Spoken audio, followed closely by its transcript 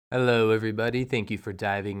Hello, everybody. Thank you for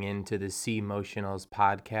diving into the Seamotionals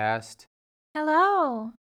podcast.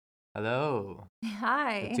 Hello. Hello.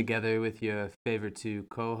 Hi. Together with your favorite two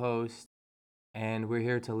co-hosts, and we're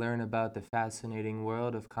here to learn about the fascinating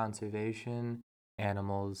world of conservation,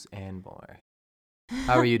 animals, and more.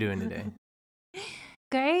 How are you doing today?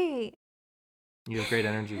 Great. You have great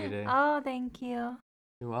energy today. Oh, thank you.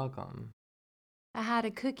 You're welcome. I had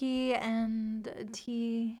a cookie and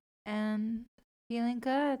tea and feeling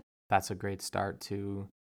good. That's a great start to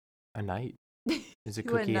a night. Is a To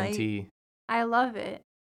a cookie and night. tea, I love it.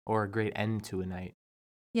 or a great end to a night.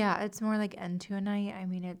 Yeah, it's more like end to a night. I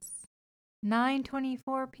mean, it's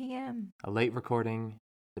 9:24 p.m. A late recording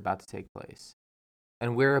is about to take place,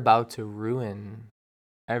 and we're about to ruin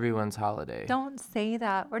everyone's holiday. Don't say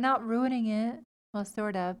that. We're not ruining it. Well,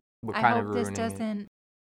 sort of. We're I kind of hope this ruining it. doesn't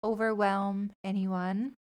overwhelm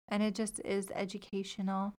anyone, and it just is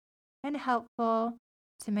educational and helpful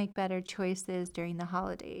to make better choices during the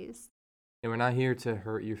holidays. And we're not here to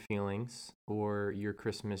hurt your feelings or your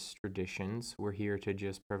Christmas traditions. We're here to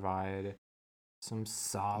just provide some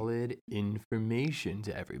solid information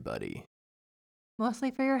to everybody. Mostly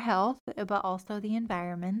for your health, but also the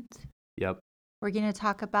environment. Yep. We're going to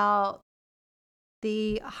talk about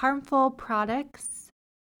the harmful products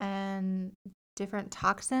and different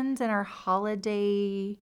toxins in our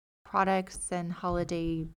holiday products and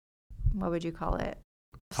holiday, what would you call it?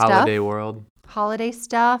 Holiday world. Holiday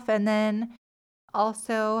stuff. And then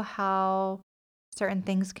also how certain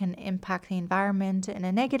things can impact the environment in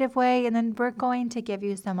a negative way. And then we're going to give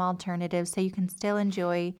you some alternatives so you can still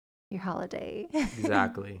enjoy your holiday.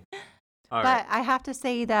 Exactly. All But right. I have to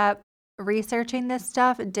say that researching this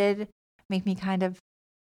stuff did make me kind of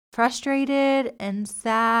frustrated and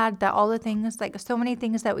sad that all the things, like so many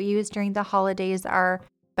things that we use during the holidays are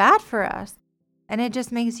bad for us. And it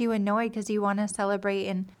just makes you annoyed because you want to celebrate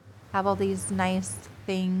and have all these nice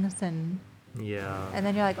things and Yeah.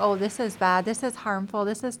 then you're like, oh, this is bad. This is harmful.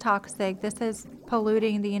 This is toxic. This is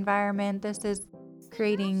polluting the environment. This is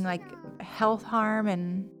creating like health harm.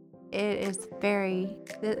 And it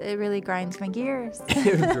really grinds my gears.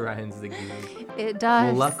 It grinds the gears. It does.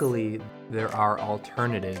 Well, luckily, there are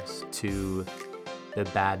alternatives to the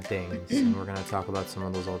bad things. And we're going to talk about some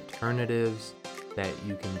of those alternatives that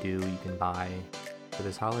you can buy for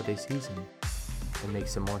this holiday season and make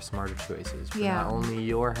some more smarter choices for not only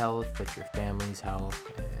your health, but your family's health.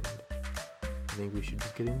 And I think we should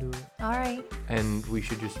just get into it. All right. And we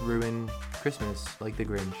should just ruin Christmas like the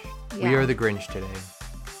Grinch. Yeah. We are the Grinch today.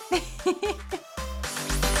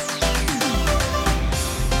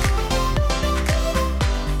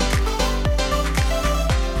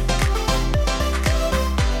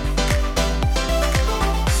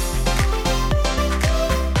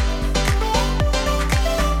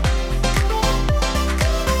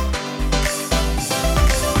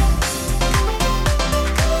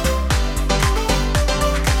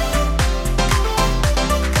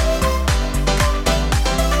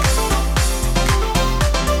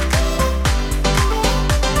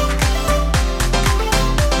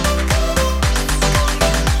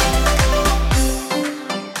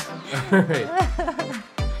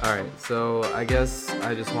 All right. So I guess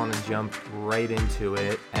I just want to jump right into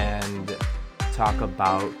it and talk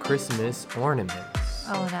about Christmas ornaments.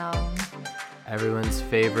 Oh, no. Everyone's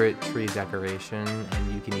favorite tree decoration,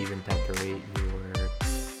 and you can even decorate your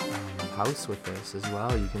house with this as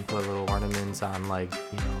well. You can put little ornaments on, like,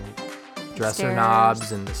 dresser Stairs.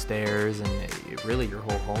 knobs and the stairs, and really your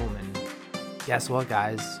whole home. And guess what,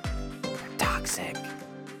 guys? They're toxic,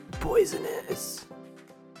 poisonous,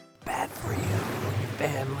 bad for you, your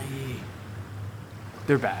family.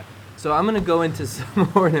 They're bad. So I'm going to go into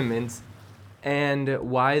some ornaments and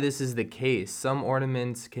why this is the case. Some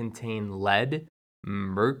ornaments contain lead,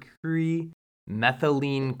 mercury,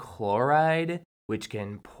 methylene chloride, which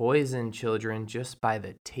can poison children just by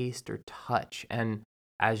the taste or touch. And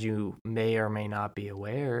as you may or may not be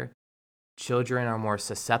aware, children are more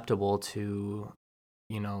susceptible to,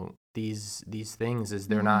 these things, as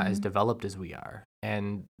they're not as developed as we are.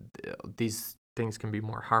 And these things can be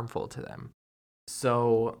more harmful to them.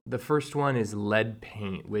 So the first one is lead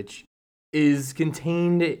paint, which is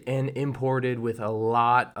contained and imported with a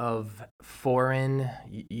lot of foreign,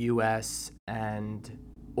 U.S., and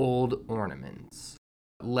old ornaments.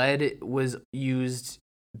 Lead was used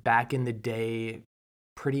back in the day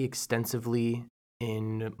pretty extensively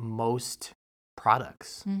in most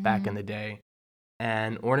products back in the day,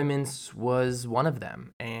 and ornaments was one of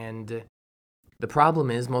them. And the problem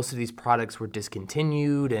is most of these products were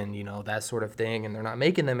discontinued and, that sort of thing, and they're not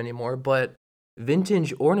making them anymore, but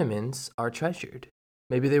vintage ornaments are treasured.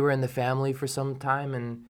 Maybe they were in the family for some time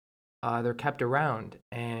and they're kept around.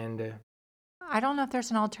 And I don't know if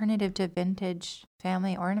there's an alternative to vintage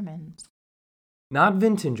family ornaments. not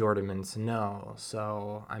vintage ornaments, no.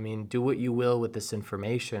 So, I mean, do what you will with this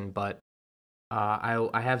information, but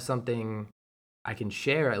I have something I can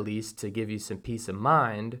share at least to give you some peace of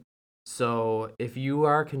mind. So, if you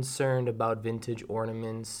are concerned about vintage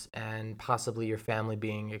ornaments and possibly your family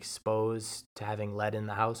being exposed to having lead in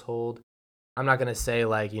the household, I'm not gonna say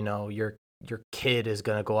like, your kid is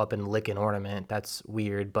gonna go up and lick an ornament. That's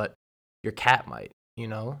weird, but your cat might, you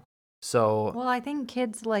know? So, Well, I think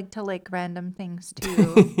kids like to lick random things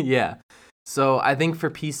too. yeah. So I think for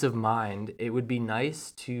peace of mind, it would be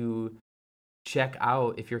nice to check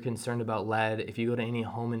out if you're concerned about lead. If you go to any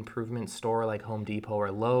home improvement store like Home Depot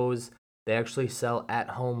or Lowe's, they actually sell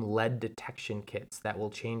at-home lead detection kits that will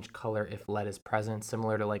change color if lead is present,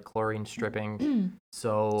 similar to like chlorine stripping.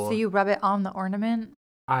 So So you rub it on the ornament?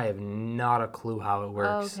 I have not a clue how it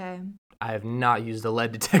works. Okay. I have not used a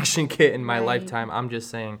lead detection kit in my Right. lifetime. I'm just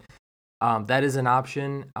saying that is an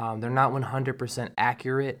option. They're not 100%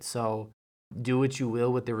 accurate, so do what you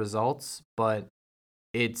will with the results, but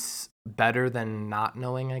it's better than not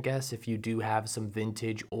knowing, I guess, if you do have some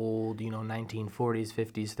vintage old, 1940s,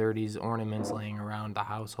 50s, 30s ornaments laying around the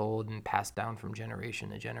household and passed down from generation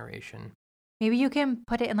to generation. Maybe you can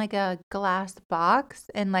put it in like a glass box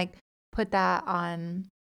and like put that on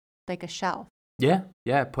like a shelf.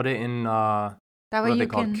 Yeah, put it in That what way are they you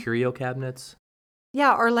called? can, Curio cabinets?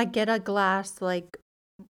 yeah, or like get a glass like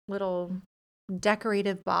little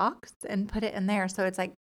decorative box and put it in there so it's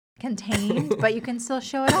like contained, but you can still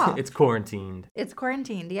show it off. It's quarantined. It's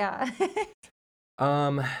quarantined, yeah.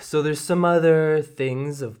 So there's some other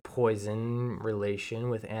things of poison relation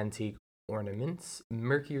with antique ornaments.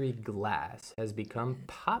 Mercury glass has become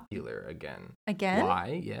popular again. Again?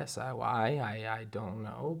 Why? Yes, I don't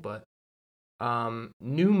know, but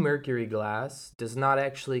new mercury glass does not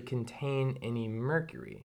actually contain any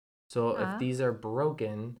mercury. So if Ah. these are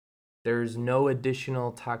broken, there's no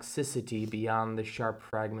additional toxicity beyond the sharp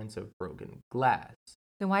fragments of broken glass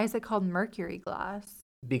Then why is it called mercury glass?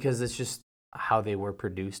 because it's just how they were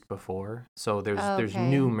produced before. So there's Okay.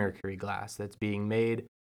 new mercury glass that's being made.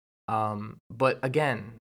 But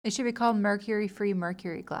again, It should be called mercury-free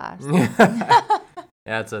mercury glass.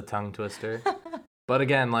 that's a tongue twister. But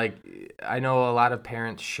again, like I know a lot of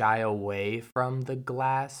parents shy away from the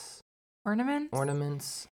glass Ornaments?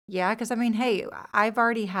 ornaments. Yeah, because I mean, hey, I've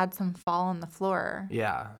already had some fall on the floor.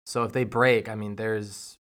 Yeah. So if they break, I mean,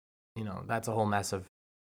 there's, that's a whole mess of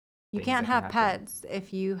You things can't that can have happen. pets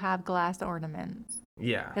if you have glass ornaments.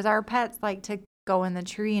 Yeah. Because our pets like to go in the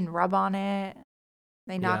tree and rub on it.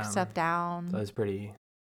 They knock Yeah. stuff So down. it's pretty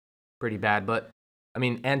bad. But I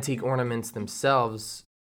mean, antique ornaments themselves,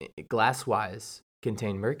 glass wise,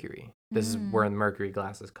 contain mercury. This is where the mercury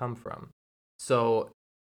glasses come from. So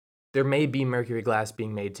there may be mercury glass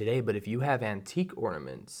being made today, but if you have antique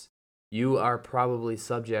ornaments, you are probably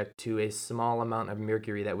subject to a small amount of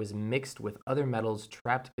mercury that was mixed with other metals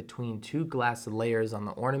trapped between two glass layers on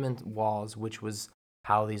the ornament walls, which was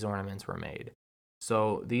how these ornaments were made.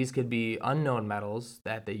 So these could be unknown metals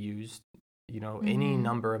that they used, any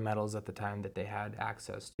number of metals at the time that they had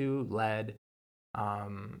access to: lead,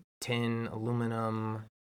 tin, aluminum,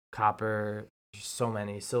 copper, so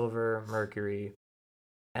many, silver, mercury.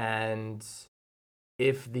 And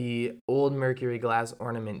if the old mercury glass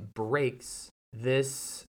ornament breaks,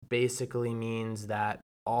 this basically means that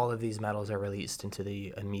all of these metals are released into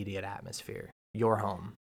the immediate atmosphere, your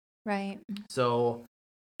home. Right. So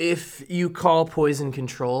if you call poison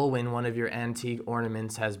control when one of your antique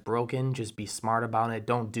ornaments has broken, just be smart about it.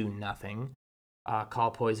 Don't do nothing.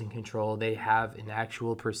 Call poison control. They have an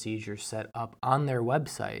actual procedure set up on their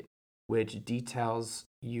website which details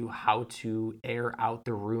you how to air out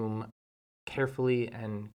the room carefully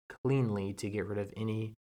and cleanly to get rid of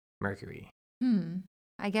any mercury.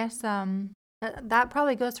 I guess that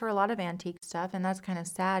probably goes for a lot of antique stuff, and that's kind of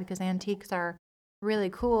sad because antiques are really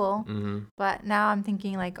cool. But now I'm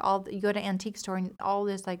thinking like you go to antique store and all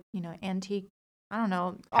this like antique. I don't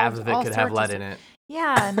know. Half of it all could have sorts of lead in stuff. it.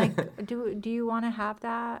 Yeah, and like, do you want to have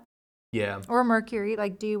that Yeah. or mercury?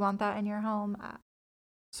 Like, do you want that in your home?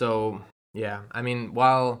 So, yeah. I mean,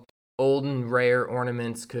 while old and rare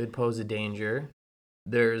ornaments could pose a danger,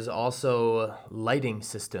 there's also lighting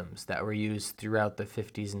systems that were used throughout the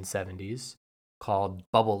 50s and 70s called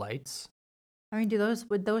bubble lights. I mean,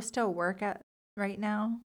 would those still work at right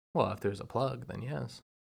now? Well, if there's a plug, then yes.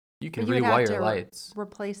 You can But you would have rewire to lights.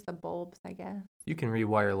 replace the bulbs, I guess. You can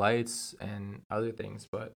rewire lights and other things,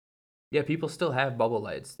 but yeah, people still have bubble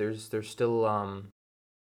lights. There's still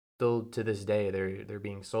to this day they're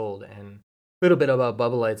being sold, and Little bit about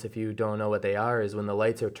bubble lights, if you don't know what they are, is when the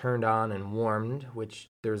lights are turned on and warmed, which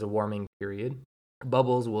there's a warming period,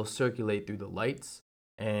 bubbles will circulate through the lights.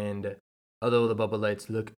 And although the bubble lights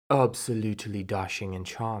look absolutely dashing and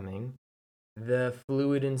charming, the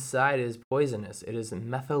fluid inside is poisonous. It is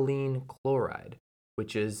methylene chloride,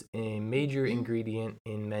 which is a major ingredient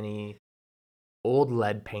in many old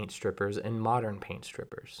lead paint strippers and modern paint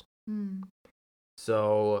strippers. Mm.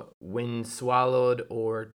 So when swallowed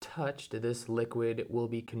or touched, this liquid will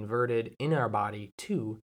be converted in our body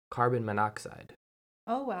to carbon monoxide.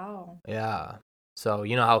 Oh, wow. Yeah. So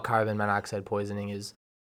you know how carbon monoxide poisoning is.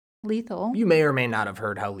 Lethal. You may or may not have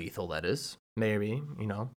heard how lethal that is. Maybe,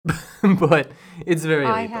 but it's very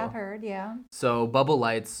lethal. I have heard, yeah. So bubble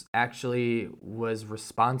lights actually was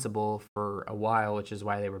responsible for a while, which is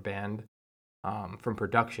why they were banned from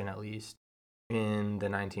production, at least, in the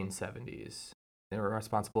 1970s. They were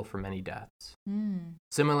responsible for many deaths. Mm.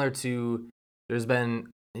 Similar to, there's been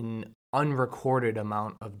an unrecorded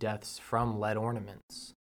amount of deaths from lead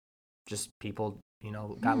ornaments. Just people,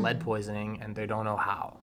 got lead poisoning and they don't know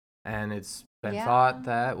how. And it's been thought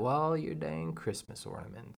that, well, you're dang Christmas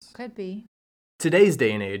ornaments. Could be. Today's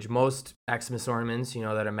day and age, most Xmas ornaments,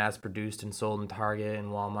 that are mass produced and sold in Target and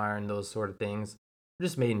Walmart and those sort of things, are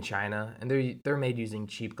just made in China, and they're made using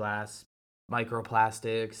cheap glass,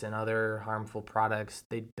 microplastics, and other harmful products.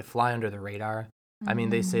 They fly under the radar. Mm-hmm. I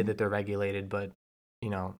mean, they say that they're regulated, but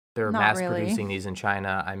they're Not mass really. producing these in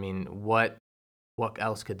China. I mean, what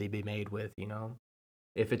else could they be made with?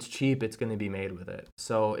 If it's cheap, it's going to be made with it.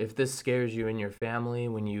 So if this scares you and your family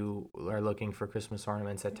when you are looking for Christmas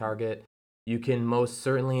ornaments at Target, you can most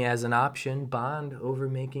certainly, as an option, bond over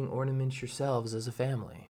making ornaments yourselves as a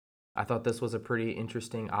family. I thought this was a pretty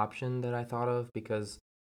interesting option that I thought of, because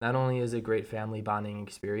not only is it a great family bonding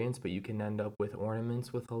experience, but you can end up with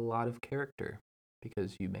ornaments with a lot of character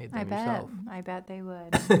because you made them yourself. I bet they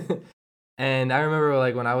would. And I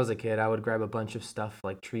remember, when I was a kid, I would grab a bunch of stuff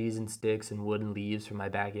like trees and sticks and wood and leaves from my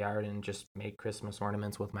backyard and just make Christmas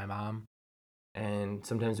ornaments with my mom. And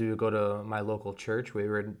sometimes we would go to my local church. We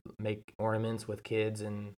would make ornaments with kids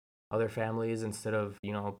and other families instead of,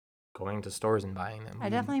 going to stores and buying them. I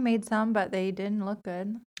definitely made some, but they didn't look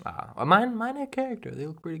good. Mine had character. They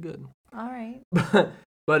look pretty good. All right.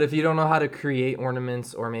 But if you don't know how to create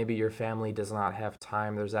ornaments, or maybe your family does not have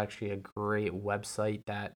time, there's actually a great website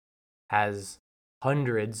that has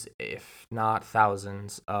hundreds, if not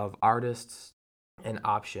thousands, of artists and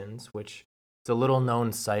options, which it's a little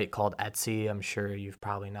known site called Etsy. I'm sure you've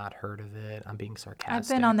probably not heard of it. I'm being sarcastic. I've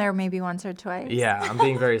been on there maybe once or twice. Yeah, I'm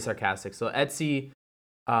being very sarcastic. So Etsy,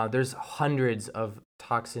 there's hundreds of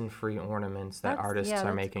toxin-free ornaments that artists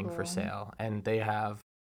are making for sale, and they have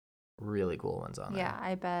really cool ones on there. Yeah,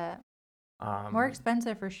 I bet. More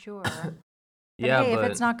expensive for sure. But yeah, hey, but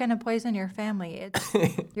if it's not going to poison your family,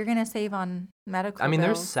 you're going to save on medical bills.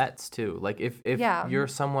 There's sets too. If you're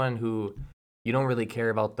someone who you don't really care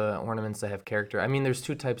about the ornaments that have character. There's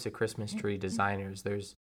two types of Christmas tree designers.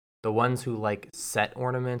 There's the ones who like set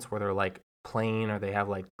ornaments where they're plain or they have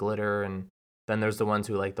glitter, and then there's the ones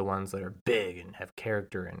who like the ones that are big and have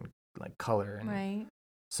character and color. And right.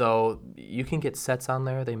 So you can get sets on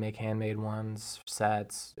there. They make handmade ones,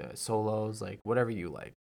 sets, solos, whatever you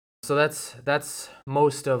like. So that's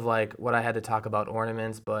most of what I had to talk about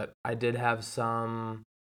ornaments, but I did have some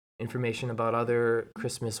information about other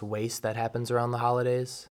Christmas waste that happens around the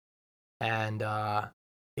holidays. And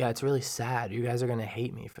it's really sad. You guys are going to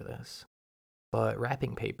hate me for this. But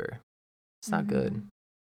wrapping paper, it's not good.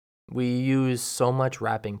 We use so much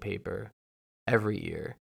wrapping paper every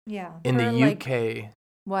year. Yeah. In the UK.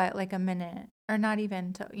 What, a minute? Or not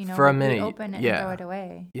even, for a minute, we open it and throw it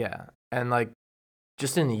away. Yeah. And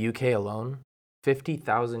just in the UK alone,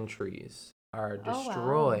 50,000 trees are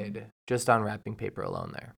destroyed just on wrapping paper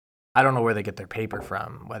alone there. I don't know where they get their paper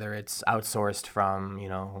from, whether it's outsourced from,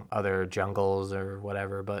 other jungles or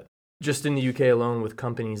whatever, but just in the UK alone with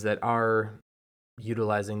companies that are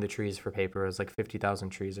utilizing the trees for paper, it's 50,000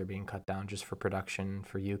 trees are being cut down just for production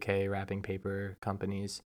for UK wrapping paper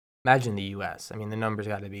companies. Imagine the US. The number's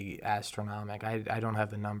got to be astronomical. I don't have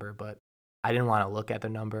the number, but I didn't want to look at the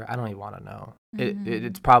number. I don't even want to know.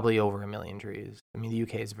 It's probably over 1 million trees. The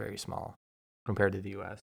UK is very small compared to the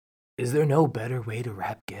US. Is there no better way to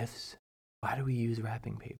wrap gifts? Why do we use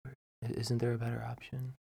wrapping paper? Isn't there a better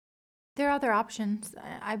option? There are other options.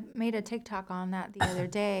 I made a TikTok on that the other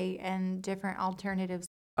day and different alternatives.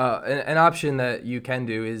 An option that you can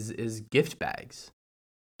do is gift bags.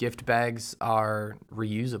 Gift bags are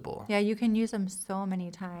reusable. Yeah, you can use them so many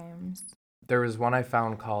times. There was one I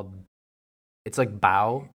found called, it's like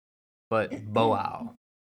bow, but bow.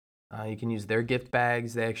 You can use their gift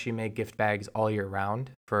bags. They actually make gift bags all year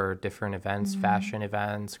round for different events, fashion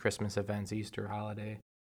events, Christmas events, Easter holiday,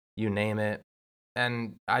 you name it.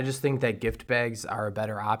 And I just think that gift bags are a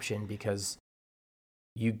better option because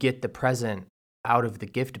you get the present out of the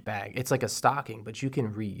gift bag. It's like a stocking, but you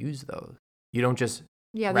can reuse those. You don't just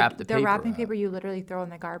wrap the paper wrapping up. paper you literally throw in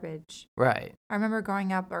the garbage. Right. I remember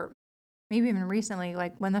growing up, or maybe even recently,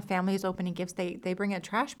 like when the family is opening gifts, they bring a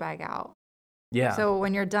trash bag out. Yeah. So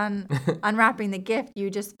when you're done unwrapping the gift, you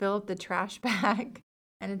just fill up the trash bag,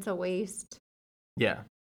 and it's a waste. Yeah.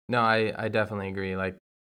 No, I definitely agree. Like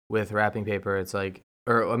with wrapping paper, it's like,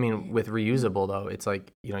 or I mean, with reusable though, it's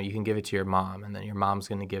like, you can give it to your mom, and then your mom's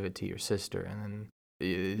going to give it to your sister, and then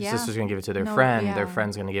your sister's going to give it to their friend, their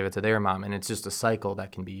friend's going to give it to their mom, and it's just a cycle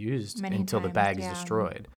that can be used until the bag is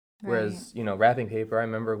destroyed. Right. Whereas, wrapping paper, I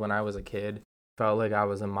remember when I was a kid, felt like I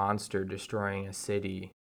was a monster destroying a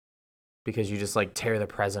city because you just like tear the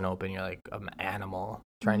present open. You're like an animal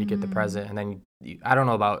trying to get the present, and then I don't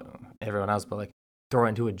know about everyone else, but like throw it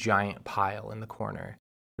into a giant pile in the corner.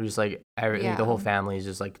 We're just like the whole family is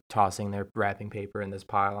just like tossing their wrapping paper in this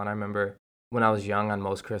pile. And I remember when I was young on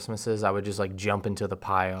most Christmases, I would just like jump into the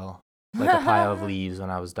pile, like a pile of leaves when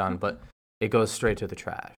I was done, but it goes straight to the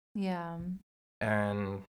trash. Yeah.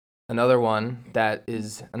 And another one that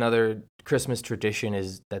is another Christmas tradition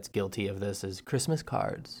that's guilty of this is Christmas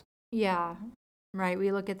cards. Yeah, right.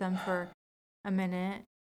 We look at them for a minute.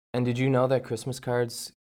 And did you know that Christmas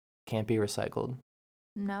cards can't be recycled?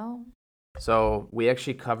 No. So we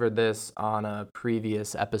actually covered this on a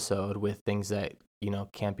previous episode with things that,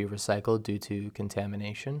 can't be recycled due to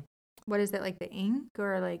contamination. What is it, like the ink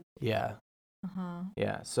or like? Yeah. Uh-huh.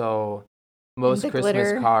 Yeah. So most Christmas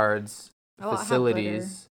glitter. cards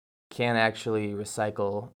facilities can't actually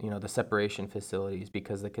recycle, the separation facilities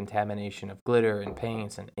because the contamination of glitter and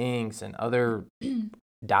paints and inks and other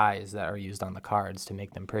dyes that are used on the cards to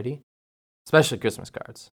make them pretty, especially Christmas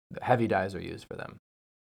cards. Heavy dyes are used for them.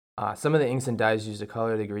 Some of the inks and dyes used to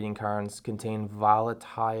color the greeting cards contain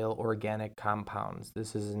volatile organic compounds.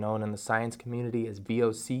 This is known in the science community as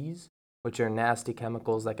VOCs, which are nasty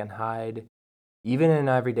chemicals that can hide even in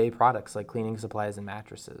everyday products like cleaning supplies and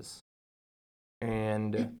mattresses.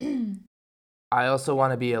 And I also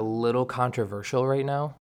want to be a little controversial right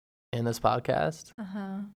now in this podcast.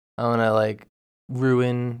 I want to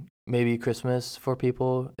ruin maybe Christmas for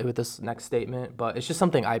people with this next statement, but it's just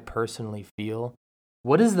something I personally feel.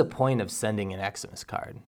 What is the point of sending an Xmas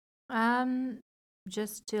card?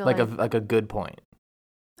 Just to like a good point.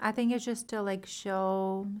 I think it's just to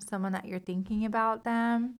show someone that you're thinking about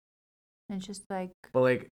them. And just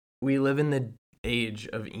But we live in the age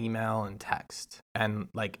of email and text, and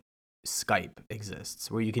Skype exists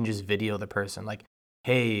where you can just video the person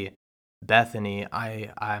hey, Bethany,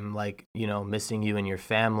 I'm missing you and your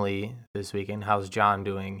family this weekend. How's John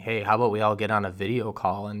doing? Hey, how about we all get on a video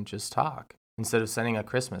call and just talk instead of sending a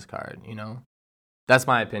Christmas card, That's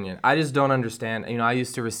my opinion. I just don't understand. I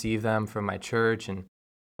used to receive them from my church, and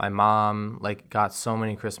my mom got so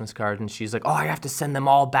many Christmas cards, and she's like, "Oh, I have to send them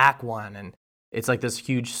all back one." And it's this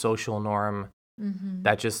huge social norm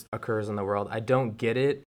that just occurs in the world. I don't get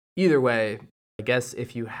it. Either way, I guess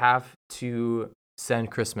if you have to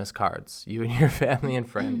send Christmas cards, you and your family and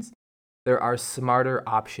friends, there are smarter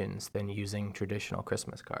options than using traditional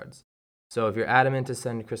Christmas cards. So if you're adamant to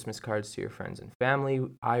send Christmas cards to your friends and family,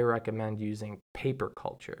 I recommend using Paper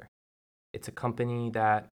Culture. It's a company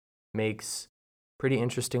that makes pretty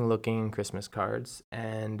interesting looking Christmas cards,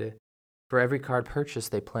 and for every card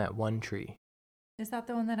purchased, they plant one tree. Is that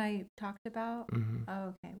the one that I talked about? Mm-hmm.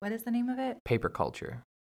 Oh, okay. What is the name of it? Paper Culture.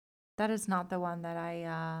 That is not the one that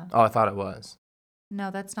I... Oh, I thought it was.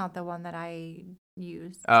 No, that's not the one that I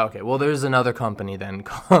used. Oh, okay. Well, there's another company then.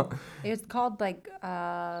 It's called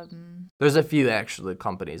There's a few actually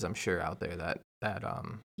companies I'm sure out there that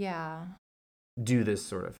yeah, do this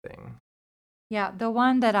sort of thing. Yeah, the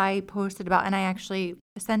one that I posted about, and I actually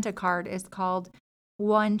sent a card, is called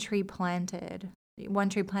One Tree Planted.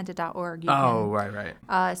 OneTreePlanted.org. You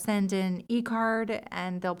right. Send an e-card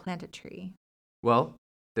and they'll plant a tree. Well,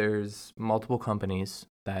 there's multiple companies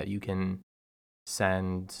that you can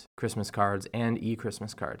send Christmas cards and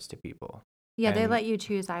e-Christmas cards to people. Yeah, they let you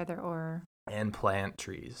choose either or. And plant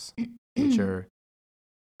trees, which are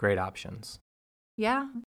great options. Yeah.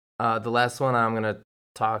 The last one I'm going to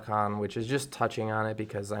talk on, which is just touching on it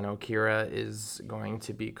because I know Kira is going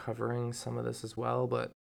to be covering some of this as well,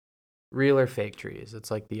 but real or fake trees.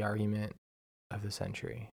 It's the argument of the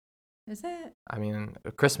century. Is it? I mean,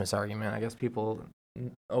 a Christmas argument. I guess people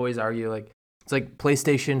always argue it's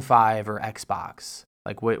PlayStation 5 or Xbox.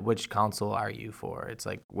 Which console are you for? It's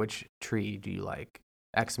which tree do you like?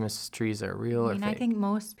 Xmas trees are real or I fake? think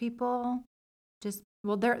most people just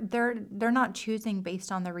they're not choosing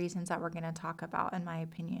based on the reasons that we're going to talk about, in my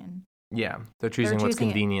opinion. Yeah, they're They're choosing what's choosing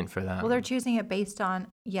it. convenient for them. Well, they're choosing it based on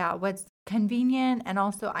what's convenient, and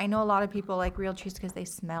also I know a lot of people like real trees because they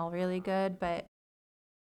smell really good, but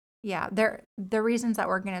yeah, the reasons that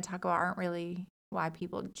we're going to talk about aren't really why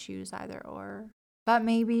people choose either or. But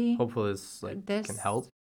maybe Hopefully this this can help.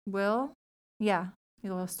 will, it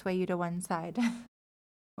will sway you to one side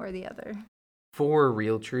or the other. For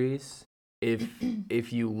real trees,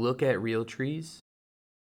 if you look at real trees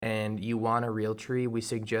and you want a real tree, we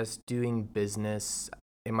suggest doing business.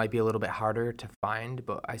 It might be a little bit harder to find,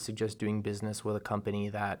 but I suggest doing business with a company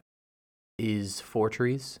that is for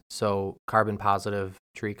trees. So carbon positive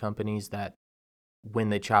tree companies that when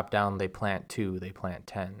they chop down, they plant 2, they plant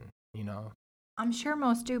 10, you know? I'm sure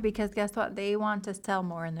most do because guess what? They want to sell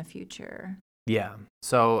more in the future. Yeah.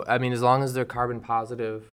 So, I mean, as long as they're carbon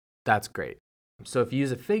positive, that's great. So if you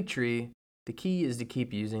use a fig tree, the key is to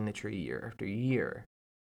keep using the tree year after year.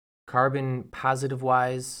 Carbon positive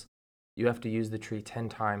wise, you have to use the tree 10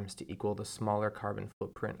 times to equal the smaller carbon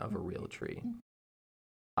footprint of a real tree.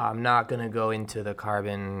 I'm not going to go into the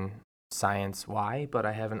carbon science why, but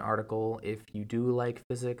I have an article if you do like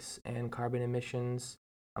physics and carbon emissions.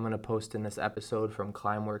 I'm going to post in this episode from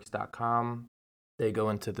climeworks.com. They go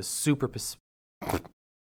into the super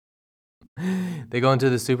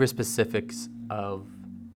specifics of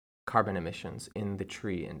carbon emissions in the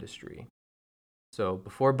tree industry. So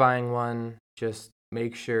before buying one, just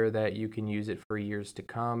make sure that you can use it for years to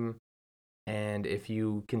come. And if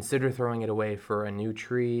you consider throwing it away for a new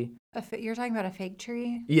tree, You're talking about a fake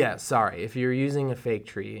tree? yeah, sorry. If you're using a fake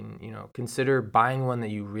tree and, consider buying one that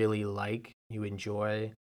you really like, you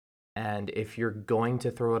enjoy, and if you're going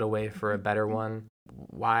to throw it away for a better one,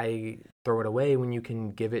 why throw it away when you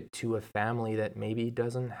can give it to a family that maybe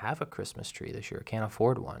doesn't have a Christmas tree this year, can't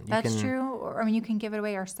afford one? That's true. Or, I mean, you can give it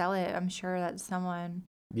away or sell it. I'm sure that someone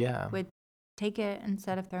would take it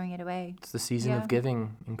instead of throwing it away. It's the season of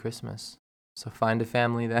giving in Christmas. So find a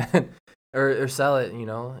family that, or sell it,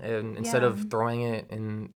 and instead of throwing it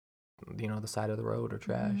in, the side of the road or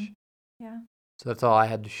trash. Mm-hmm. Yeah. So that's all I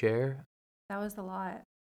had to share. That was a lot.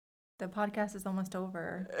 The podcast is almost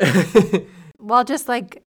over. Well, just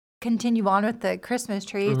continue on with the Christmas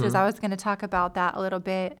trees, because I was going to talk about that a little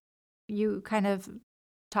bit. You kind of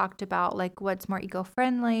talked about what's more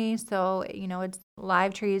eco-friendly. So, it's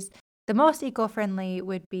live trees. The most eco-friendly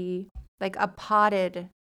would be a potted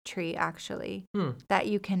tree, actually, that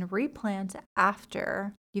you can replant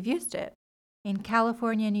after you've used it. In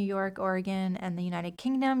California, New York, Oregon, and the United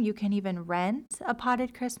Kingdom, you can even rent a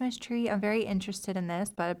potted Christmas tree. I'm very interested in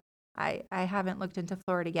this, but I haven't looked into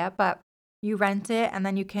Florida yet. But you rent it and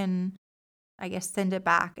then you can, I guess, send it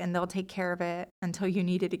back and they'll take care of it until you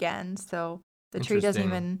need it again. So the tree doesn't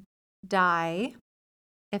even die.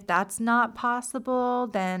 If that's not possible,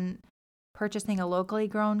 then purchasing a locally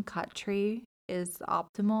grown cut tree is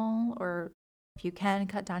optimal. Or if you can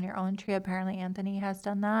cut down your own tree, apparently Anthony has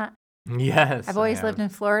done that. Yes. I've always lived in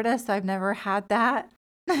Florida, so I've never had that.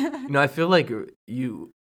 I feel like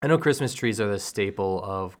I know Christmas trees are the staple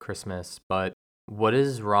of Christmas, but what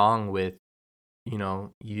is wrong with,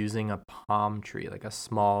 using a palm tree, like a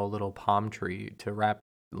small little palm tree to wrap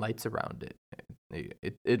lights around it?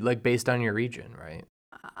 It based on your region, right?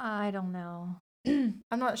 I don't know.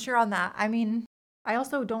 I'm not sure on that. I mean, I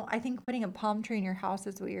think putting a palm tree in your house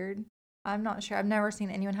is weird. I'm not sure. I've never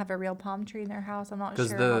seen anyone have a real palm tree in their house. I'm not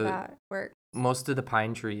sure how that works. Most of the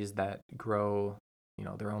pine trees that grow,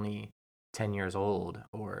 they're only 10 years old,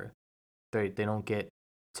 or they don't get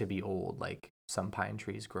to be old like some pine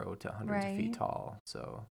trees grow to hundreds of feet tall.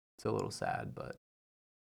 So it's a little sad, but.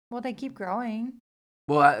 Well, they keep growing.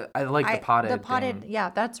 Well, I like the potted. The potted,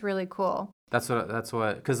 yeah, that's really cool. That's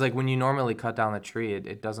what, because when you normally cut down the tree,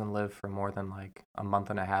 it doesn't live for more than a month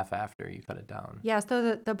and a half after you cut it down. Yeah,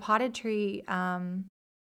 so the potted tree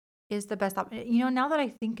is the best option. Now that I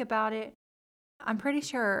think about it, I'm pretty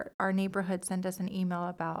sure our neighborhood sent us an email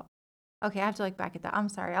about. Okay, I have to look back at that. I'm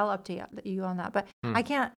sorry, I'll update you on that, but I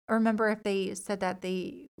can't remember if they said that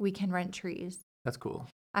we can rent trees. That's cool.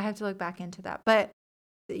 I have to look back into that, but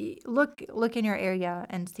look in your area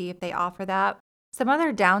and see if they offer that. Some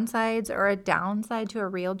other downsides, or a downside to a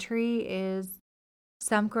real tree, is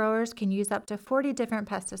some growers can use up to 40 different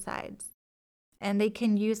pesticides, and they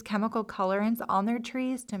can use chemical colorants on their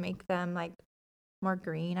trees to make them more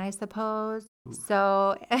green, I suppose. Ooh.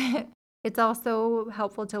 So it's also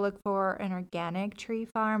helpful to look for an organic tree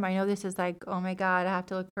farm. I know this is oh my God, I have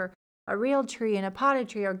to look for a real tree and a potted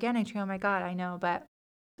tree, organic tree. Oh my God, I know, but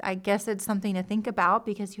I guess it's something to think about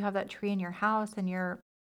because you have that tree in your house and you're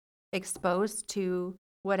exposed to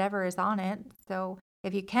whatever is on it. So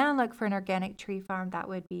if you can look for an organic tree farm, that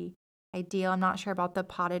would be ideal. I'm not sure about the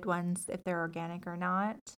potted ones, if they're organic or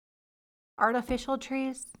not. Artificial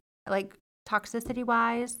trees, like toxicity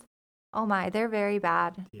wise, oh my, they're very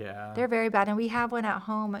bad. Yeah. They're very bad. And we have one at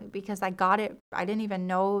home because I got it. I didn't even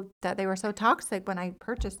know that they were so toxic when I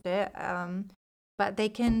purchased it. But they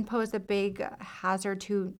can pose a big hazard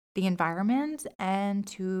to the environment and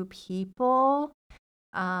to people.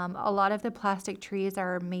 A lot of the plastic trees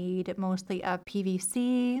are made mostly of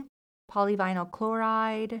PVC, polyvinyl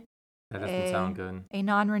chloride, That doesn't sound good. a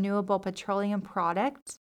non-renewable petroleum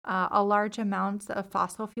product. A large amounts of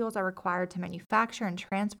fossil fuels are required to manufacture and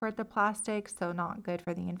transport the plastic, so not good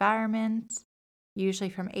for the environment. Usually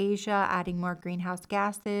from Asia, adding more greenhouse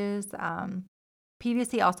gases.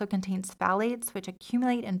 PVC also contains phthalates, which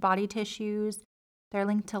accumulate in body tissues. They're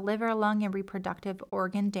linked to liver, lung, and reproductive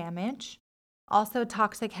organ damage. Also,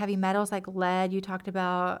 toxic heavy metals like lead, you talked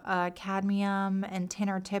about, cadmium and tin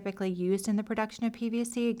are typically used in the production of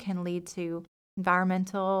PVC. It can lead to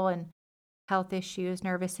environmental and health issues,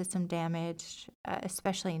 nervous system damage,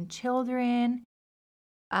 especially in children.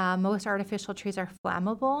 Most artificial trees are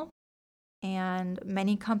flammable, and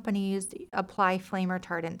many companies apply flame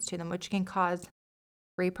retardants to them, which can cause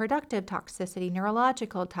reproductive toxicity,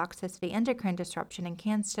 neurological toxicity, endocrine disruption, and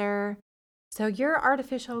cancer. So your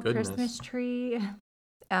artificial Christmas tree,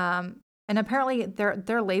 and apparently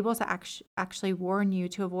their labels actually warn you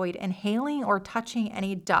to avoid inhaling or touching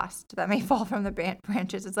any dust that may fall from the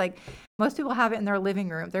branches. It's like most people have it in their living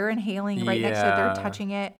room. They're inhaling right next to it. They're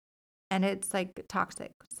touching it, and it's like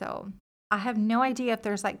toxic. So I have no idea if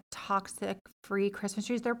there's like toxic free Christmas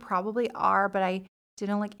trees. There probably are, but I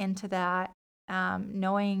didn't look into that.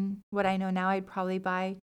 Knowing what I know now, I'd probably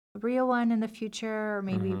buy a real one in the future or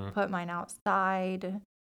maybe put mine outside.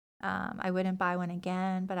 I wouldn't buy one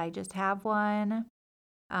again, but I just have one.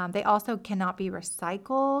 They also cannot be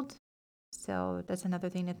recycled. So that's another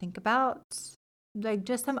thing to think about. Like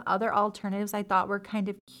just some other alternatives I thought were kind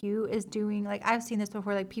of cute is doing, like I've seen this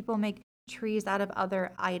before, like people make trees out of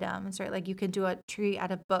other items, right? Like you could do a tree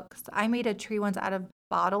out of books. I made a tree once out of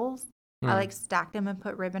bottles. I like stacked them and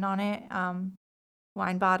put ribbon on it.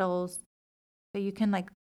 Wine bottles. So you can like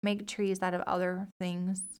make trees out of other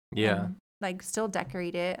things. Yeah. And, like still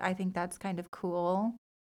decorate it. I think that's kind of cool.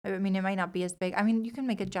 I mean, it might not be as big. I mean, you can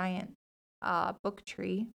make a giant book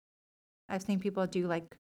tree. I've seen people do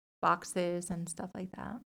like boxes and stuff like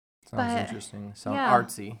that. Sounds interesting. Sounds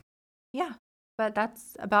artsy. Yeah. But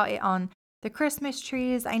that's about it on the Christmas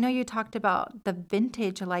trees. I know you talked about the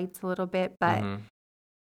vintage lights a little bit, but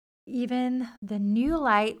even the new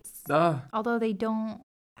lights, although they don't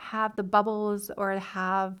have the bubbles or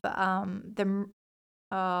have the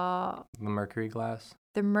mercury glass.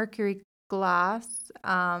 The mercury glass.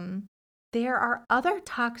 There are other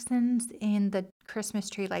toxins in the Christmas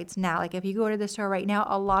tree lights now. Like if you go to the store right now,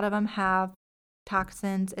 a lot of them have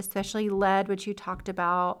toxins, especially lead, which you talked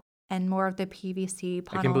about, and more of the PVC.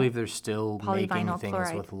 I can't believe they're still making things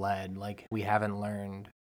chloride with lead. Like we haven't learned.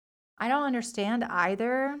 I don't understand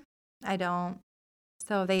either. I don't.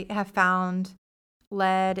 So they have found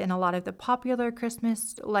lead in a lot of the popular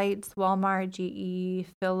Christmas lights, Walmart, GE,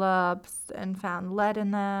 Philips, and found lead in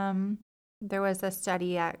them. There was a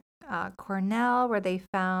study at Cornell where they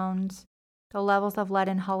found the levels of lead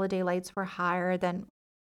in holiday lights were higher than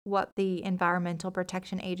what the Environmental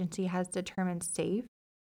Protection Agency has determined safe.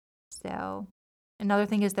 So another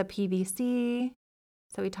thing is the PVC.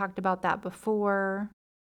 So we talked about that before.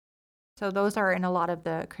 So those are in a lot of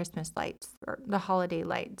the Christmas lights or the holiday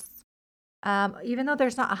lights. Even though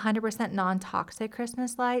there's not 100% non-toxic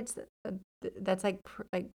Christmas lights, that's like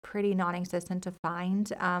pretty non-existent to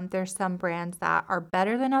find. There's some brands that are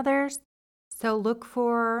better than others. So look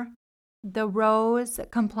for the rose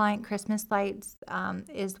compliant Christmas lights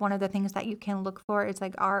is one of the things that you can look for. It's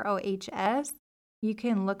like ROHS. You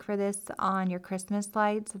can look for this on your Christmas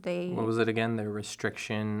lights. What was it again? The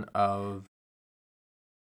restriction of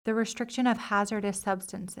hazardous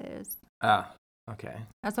substances. Okay.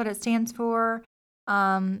 That's what it stands for.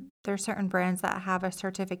 There's certain brands that have a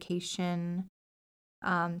certification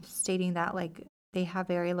stating that like they have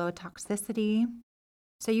very low toxicity.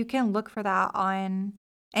 So you can look for that on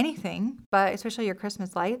anything, but especially your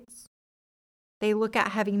Christmas lights. They look at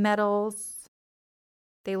heavy metals.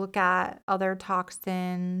 They look at other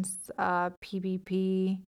toxins,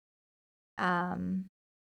 PBP.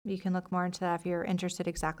 You can look more into that if you're interested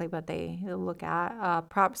exactly what they look at.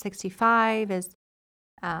 Prop 65 is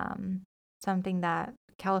something that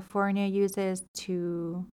California uses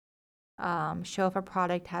to show if a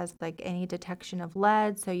product has like any detection of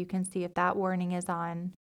lead, so you can see if that warning is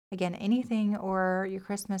on, again, anything or your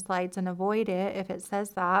Christmas lights, and avoid it if it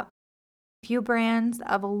says that. Few brands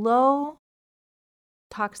of low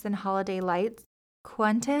toxin holiday lights.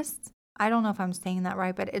 Quantis, I don't know if I'm saying that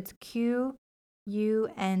right, but it's Quuntis.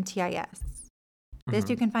 This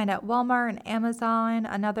you can find at Walmart and Amazon.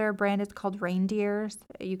 Another brand is called Reindeers.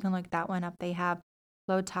 You can look that one up. They have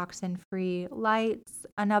low toxin free lights.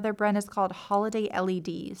 Another brand is called Holiday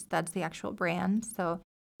LEDs. That's the actual brand. So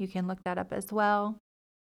you can look that up as well.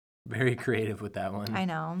 Very creative with that one. I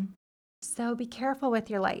know. So be careful with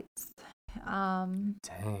your lights. Dang.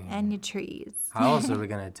 And your trees. How else are we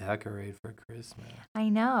going to decorate for Christmas? I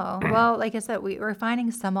know. Well, like I said, we're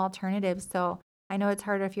finding some alternatives. So I know it's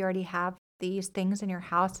harder if you already have these things in your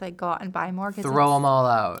house to like go out and buy more. Throw them all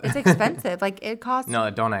out. It's expensive. Like it costs no,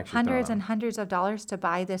 don't actually hundreds and hundreds of dollars to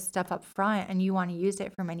buy this stuff up front, and you want to use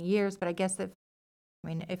it for many years. But I guess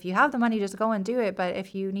if you have the money, just go and do it. But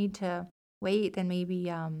if you need to wait, then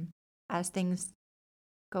maybe as things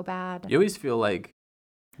go bad. You always feel like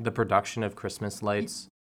the production of Christmas lights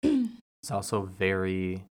is also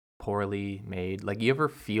very poorly made. Like, you ever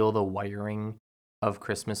feel the wiring of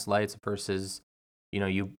Christmas lights versus,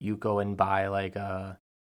 you go and buy like a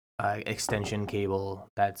extension cable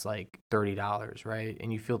that's like $30, right?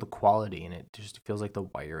 And you feel the quality, and it just feels like the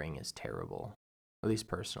wiring is terrible. At least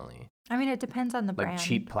personally. I mean, it depends on the like brand. Like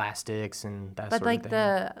cheap plastics and that but sort like of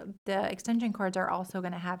thing. the extension cords are also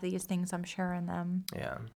going to have these things, I'm sure, in them.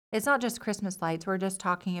 Yeah. It's not just Christmas lights. We're just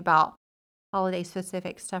talking about holiday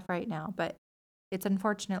specific stuff right now, but it's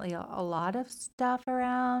unfortunately a lot of stuff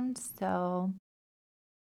around, so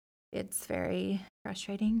it's very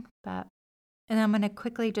frustrating. And I'm going to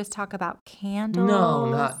quickly just talk about candles. No,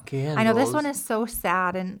 not candles. I know this one is so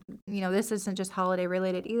sad, and this isn't just holiday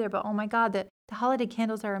related either, but oh my God, the holiday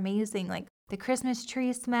candles are amazing. Like the Christmas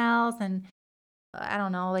tree smells, and I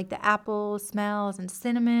don't know, like the apple smells and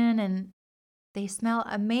cinnamon, and they smell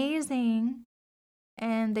amazing,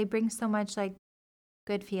 and they bring so much like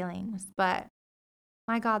good feelings. But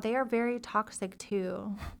my God, they are very toxic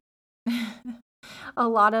too. A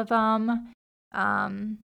lot of them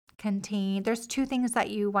there's two things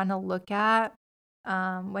that you want to look at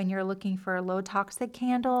when you're looking for low toxic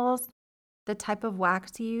candles: the type of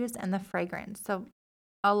wax you use and the fragrance. So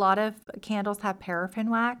a lot of candles have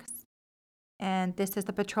paraffin wax, and this is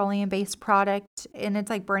a petroleum-based product, and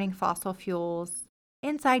it's like burning fossil fuels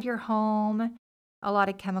inside your home. A lot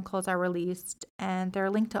of chemicals are released, and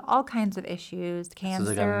they're linked to all kinds of issues: cancer.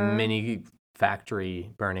 So it's like a mini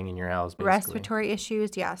factory burning in your house, basically. Respiratory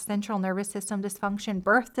issues, central nervous system dysfunction,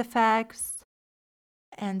 birth defects.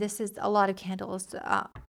 And this is a lot of candles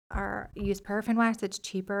use paraffin wax. It's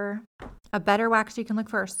cheaper. A better wax you can look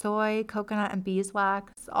for are soy, coconut, and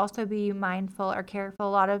beeswax. Also be mindful or careful.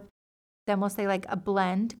 A lot of them will say like a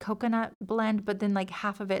blend, coconut blend, but then like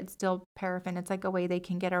half of it's still paraffin. It's like a way they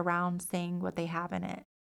can get around saying what they have in it.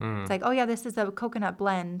 It's like, oh yeah, this is a coconut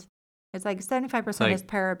blend. It's like 75% is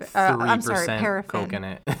paraffin.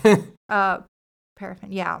 Coconut.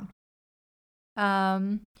 Paraffin, yeah.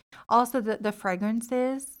 Also, the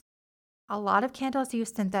fragrances. A lot of candles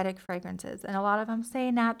use synthetic fragrances, and a lot of them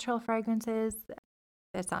say natural fragrances.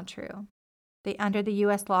 That's not true. Under the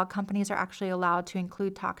U.S. law, companies are actually allowed to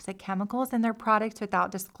include toxic chemicals in their products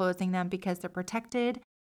without disclosing them because they're protected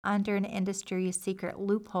under an industry secret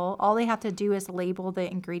loophole. All they have to do is label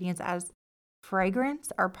the ingredients as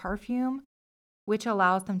fragrance or perfume, which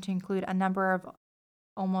allows them to include a number of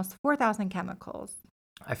almost 4,000 chemicals.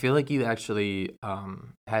 I feel like you actually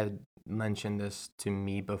had mentioned this to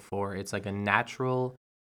me before. It's like a natural,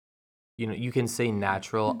 you can say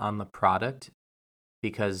natural on the product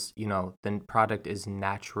because, the product is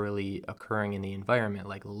naturally occurring in the environment,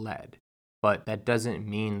 like lead. But that doesn't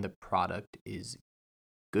mean the product is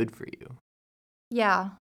good for you. Yeah.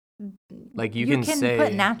 Like you can say,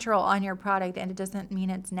 put natural on your product, and it doesn't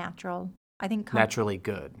mean it's natural. I think naturally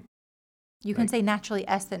good. You can say naturally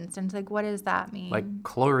essence, and it's like, what does that mean? Like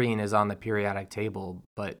chlorine is on the periodic table,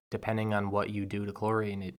 but depending on what you do to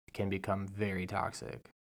chlorine, it can become very toxic.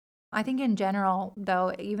 I think in general,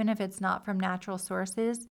 though, even if it's not from natural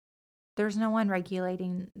sources, there's no one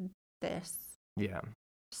regulating this. Yeah.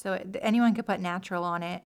 So anyone could put natural on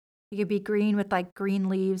it. It could be green with like green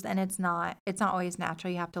leaves, and it's not always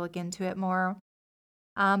natural. You have to look into it more.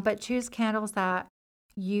 But choose candles that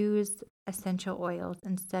use essential oils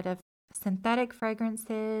instead of synthetic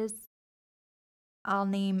fragrances. I'll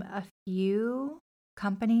name a few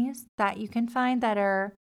companies that you can find that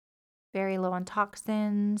are very low on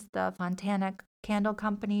toxins. The Fontana Candle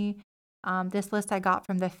Company. This list I got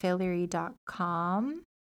from thefillery.com.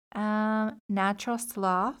 Natural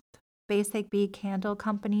Sloth, Basic Bee Candle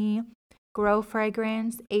Company, Grow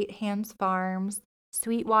Fragrance, Eight Hands Farms,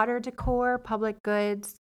 Sweetwater Decor, Public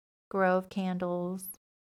Goods, Grove Candles.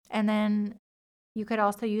 And then you could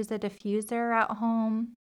also use a diffuser at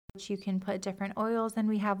home, which you can put different oils in.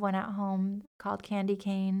 We have one at home called Candy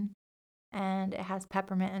Cane, and it has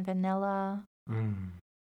peppermint and vanilla.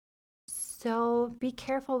 So be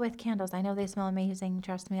careful with candles. I know they smell amazing.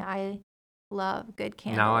 Trust me, I love good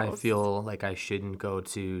candles. Now I feel like I shouldn't go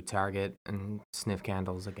to Target and sniff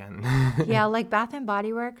candles again. Yeah, like Bath and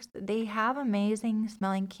Body Works, they have amazing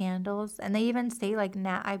smelling candles, and they even say like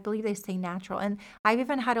I believe they say natural. And I've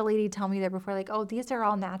even had a lady tell me that before, like, oh, these are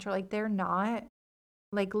all natural. Like they're not.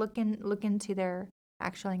 Like look into their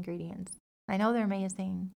actual ingredients. I know they're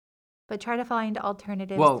amazing, but try to find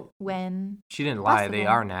alternatives Well, when she didn't lie. They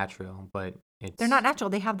possible. are natural, but They're not natural.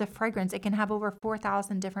 They have the fragrance. It can have over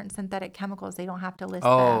 4,000 different synthetic chemicals. They don't have to list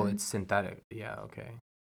Oh, them. it's synthetic. Yeah, okay.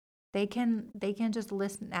 They can just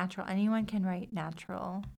list natural. Anyone can write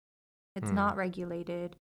natural. It's not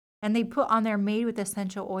regulated. And they put on there made with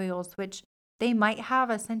essential oils, which they might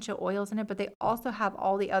have essential oils in it, but they also have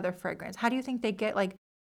all the other fragrance. How do you think they get like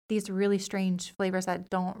these really strange flavors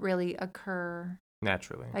that don't really occur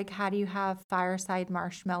Naturally. Like, how do you have fireside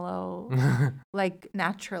marshmallow like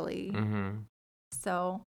naturally?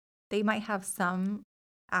 So they might have some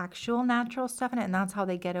actual natural stuff in it, and that's how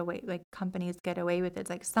they get away. Like companies get away with it. It's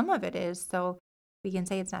like some of it is, so we can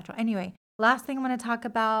say it's natural. Anyway, last thing I'm going to talk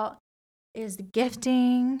about is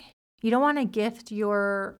gifting. You don't want to gift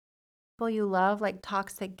your people you love like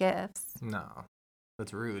toxic gifts. No,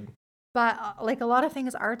 that's rude. But like a lot of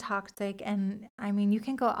things are toxic, and I mean, you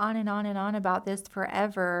can go on and on and on about this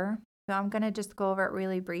forever. So I'm going to just go over it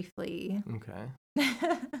really briefly. Okay.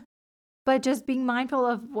 But just being mindful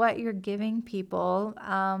of what you're giving people.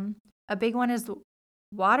 A big one is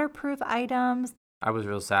waterproof items. I was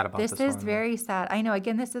real sad about this This is one. very sad. I know.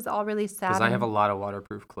 Again, this is all really sad. Because I have a lot of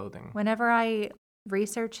waterproof clothing. Whenever I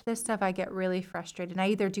research this stuff, I get really frustrated. And I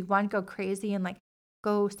either do one, go crazy and like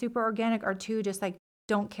go super organic, or two, just like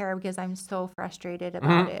don't care because I'm so frustrated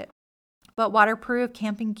about it. But waterproof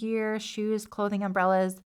camping gear, shoes, clothing,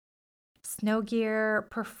 umbrellas, snow gear,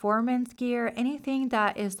 performance gear, anything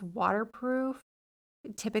that is waterproof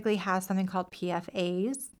typically has something called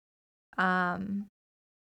PFAs.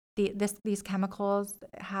 These chemicals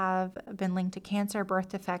have been linked to cancer, birth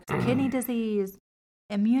defects, kidney disease,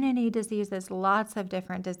 immunity diseases, lots of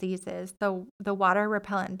different diseases. The water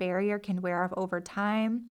repellent barrier can wear off over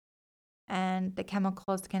time, and the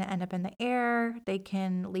chemicals can end up in the air. They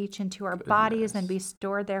can leach into our bodies and be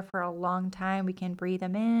stored there for a long time. We can breathe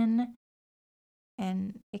them in,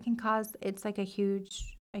 and it can cause, it's like a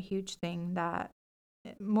huge thing that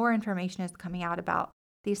more information is coming out about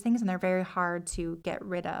these things, and they're very hard to get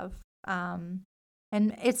rid of. And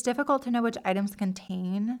it's difficult to know which items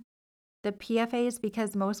contain the PFAs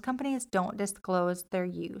because most companies don't disclose their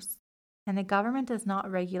use, and the government does not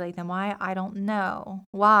regulate them. Why? I don't know.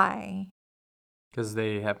 Why? Because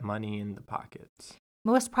they have money in the pockets.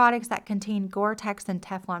 Most products that contain Gore-Tex and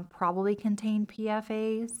Teflon probably contain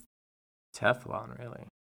PFAs. Teflon, really?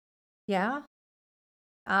 Yeah.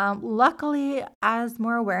 Luckily, as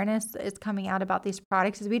more awareness is coming out about these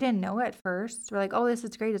products, because we didn't know at first. We're like, oh, this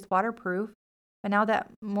is great. It's waterproof. But now that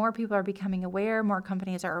more people are becoming aware, more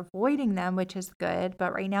companies are avoiding them, which is good.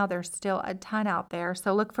 But right now, there's still a ton out there.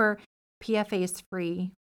 So look for PFAs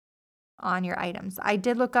free on your items. I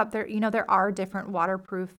did look up there. There are different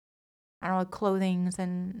waterproof, I don't know, clothings,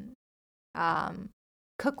 and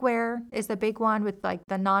cookware is a big one with like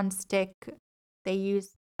the non-stick. They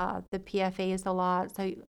use the PFAs a lot.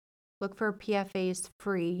 So look for PFAs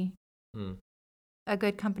free. A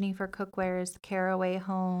good company for cookware is Caraway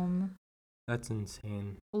Home. That's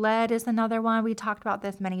insane. Lead is another one. We talked about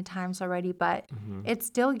this many times already, but it's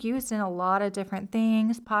still used in a lot of different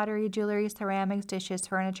things: pottery, jewelry, ceramics, dishes,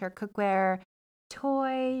 furniture, cookware,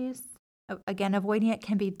 toys. Again, avoiding it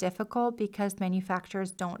can be difficult because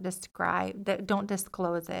manufacturers don't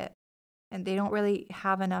disclose it, and they don't really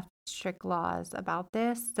have enough strict laws about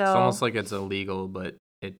this. So it's almost like it's illegal, but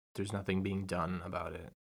there's nothing being done about it.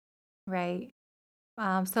 Right.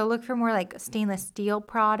 So look for more like stainless steel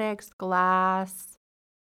products, glass,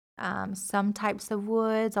 some types of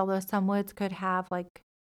woods, although some woods could have like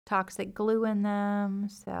toxic glue in them.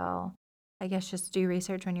 So I guess just do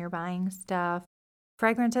research when you're buying stuff.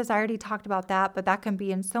 Fragrances, I already talked about that, but that can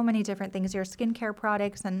be in so many different things. Your skincare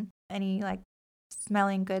products and any like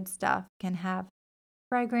smelling good stuff can have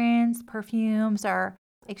fragrance. Perfumes are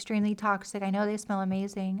extremely toxic. I know they smell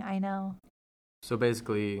amazing. I know. So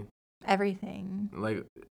basically, everything. Like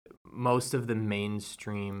most of the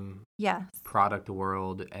mainstream Yes. product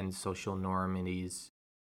world and social normities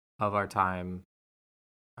of our time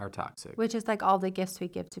are toxic. Which is like all the gifts we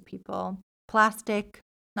give to people. Plastic,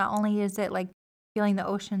 not only is it like filling the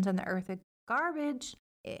oceans and the earth with garbage,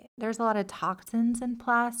 there's a lot of toxins in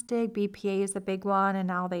plastic. BPA is a big one, and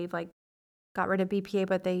now they've like got rid of BPA,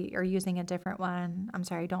 but they are using a different one. I'm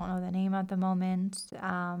sorry, I don't know the name at the moment.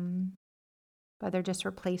 But they're just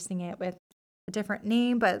replacing it with a different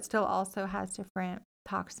name, but it still also has different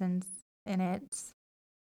toxins in it.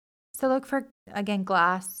 So look for, again,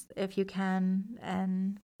 glass if you can,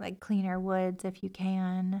 and like cleaner woods if you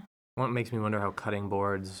can. What makes me wonder how cutting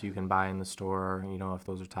boards you can buy in the store, if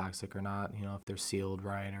those are toxic or not, if they're sealed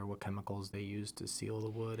right or what chemicals they use to seal the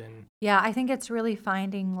wood. And Yeah, I think it's really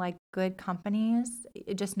finding like good companies,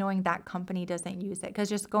 just knowing that company doesn't use it. Because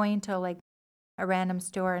just going to like a random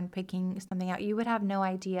store and picking something out, you would have no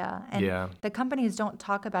idea. And yeah, the companies don't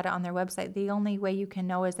talk about it on their website. The only way you can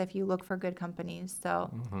know is if you look for good companies. So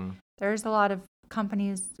there's a lot of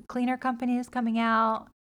companies, cleaner companies coming out.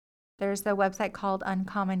 There's a website called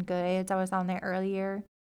Uncommon Goods. I was on there earlier.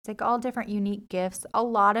 It's like all different unique gifts. A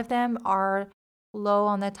lot of them are low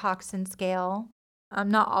on the toxin scale.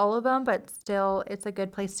 Not all of them, but still, it's a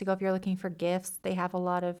good place to go if you're looking for gifts. They have a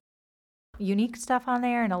lot of unique stuff on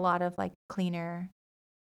there and a lot of like cleaner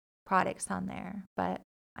products on there. But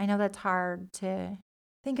I know that's hard to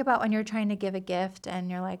think about when you're trying to give a gift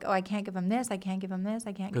and you're like, oh, I can't give them this, I can't give them this,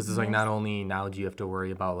 I can't give because them it's like this. not only now do you have to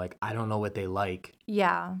worry about like I don't know what they like.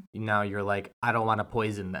 Yeah. Now you're like I don't want to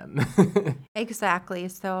poison them. Exactly.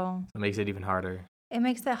 So it makes it even harder. it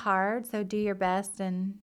makes it hard. So do your best,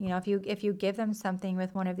 and if you give them something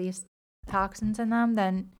with one of these toxins in them,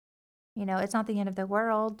 then it's not the end of the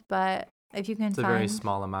world. But if you can It's a very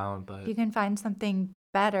small amount, but if you can find something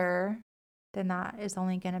better, then that is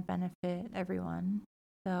only going to benefit everyone.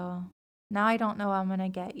 So now I don't know what I'm going to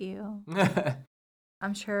get you.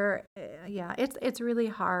 I'm sure, yeah, it's really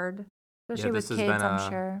hard, especially with kids, I'm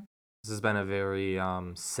sure. This has been a very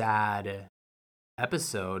sad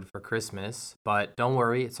episode for Christmas, but don't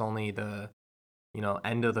worry, it's only the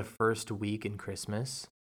end of the first week in Christmas.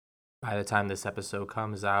 By the time this episode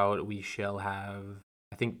comes out, we shall have,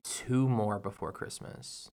 I think, 2 more before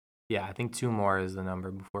Christmas. Yeah, I think 2 more is the number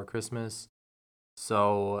before Christmas.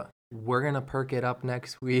 So we're going to perk it up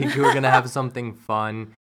next week. We're going to have something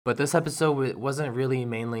fun. But this episode wasn't really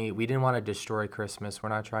mainly, we didn't want to destroy Christmas. We're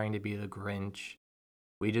not trying to be the Grinch.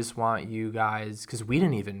 We just want you guys, because we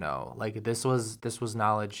didn't even know. Like, this was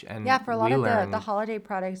knowledge. And yeah, for a lot of the holiday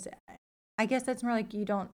products, I guess it's more like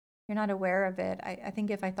you're not aware of it. I think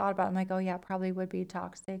if I thought about it, I'm like, oh yeah, it probably would be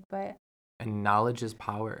toxic, but. And knowledge is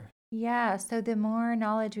power. Yeah, so the more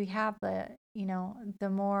knowledge we have, the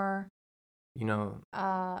more.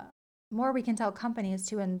 More we can tell companies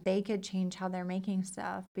too, and they could change how they're making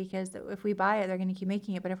stuff, because if we buy it, they're going to keep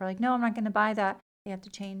making it. But if we're like, no, I'm not going to buy that, they have to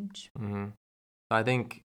change. Mm-hmm. I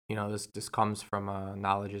think this comes from a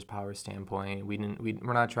knowledge is power standpoint.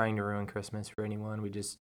 We're not trying to ruin Christmas for anyone. We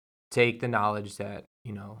just take the knowledge that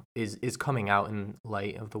is coming out in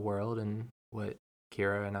light of the world and what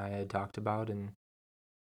Kira and I had talked about, and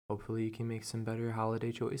hopefully you can make some better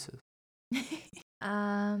holiday choices.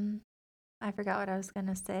 I forgot what I was going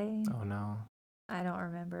to say. Oh, no. I don't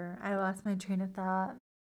remember. I lost my train of thought.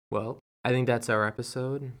 Well, I think that's our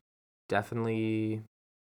episode. Definitely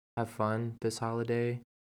have fun this holiday.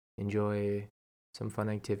 Enjoy some fun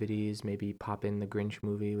activities. Maybe pop in the Grinch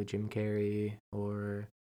movie with Jim Carrey, or,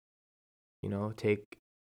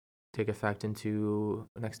 take effect into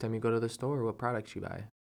next time you go to the store, what products you buy.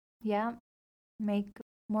 Yeah. Make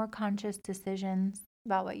more conscious decisions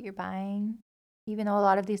about what you're buying. Even though a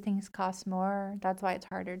lot of these things cost more, that's why it's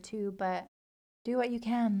harder too. But do what you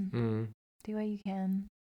can. Do what you can.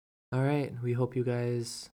 All right. We hope you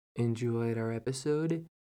guys enjoyed our episode.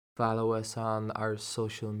 Follow us on our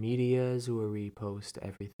social medias where we post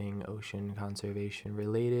everything ocean conservation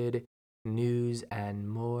related, news, and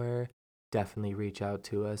more. Definitely reach out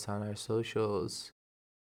to us on our socials.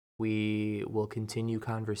 We will continue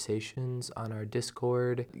conversations on our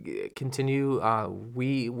Discord.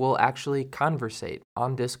 We will actually conversate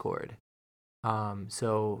on Discord.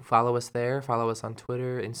 So follow us there. Follow us on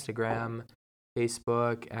Twitter, Instagram,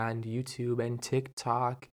 Facebook, and YouTube, and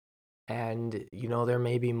TikTok. And, there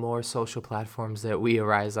may be more social platforms that we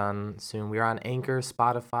arise on soon. We're on Anchor,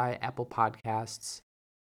 Spotify, Apple Podcasts.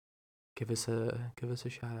 Give us a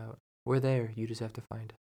shout out. We're there. You just have to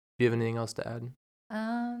find it. Do you have anything else to add?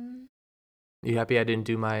 You happy I didn't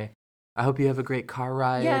do my... I hope you have a great car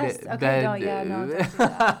ride. Yes. Okay. Don't do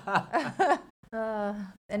that.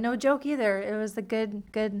 And no joke either. It was a good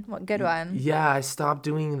one. Yeah, I stopped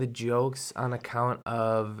doing the jokes on account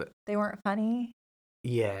of, They weren't funny.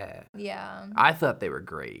 yeah, Yeah. I thought they were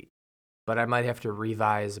great, but I might have to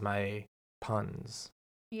revise my puns.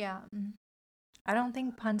 Yeah. I don't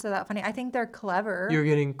think puns are that funny. I think they're clever. You're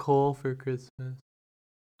getting coal for Christmas.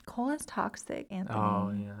 Coal is toxic, Anthony.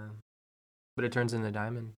 Oh, yeah. But it turns into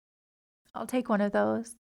diamond. I'll take one of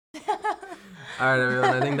those. All right, everyone.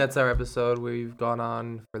 I think that's our episode. We've gone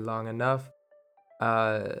on for long enough.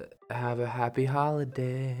 Have a happy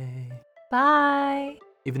holiday. Bye.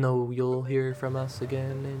 Even though you'll hear from us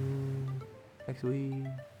again in next week.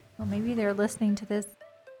 Well, maybe they're listening to this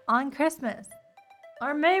on Christmas.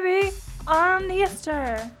 Or maybe on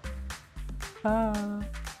Easter.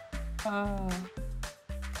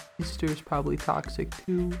 Easter's probably toxic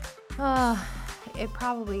too. It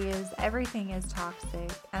probably is. Everything is toxic.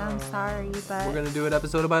 And I'm sorry, but we're gonna do an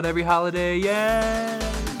episode about every holiday.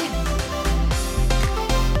 Yay!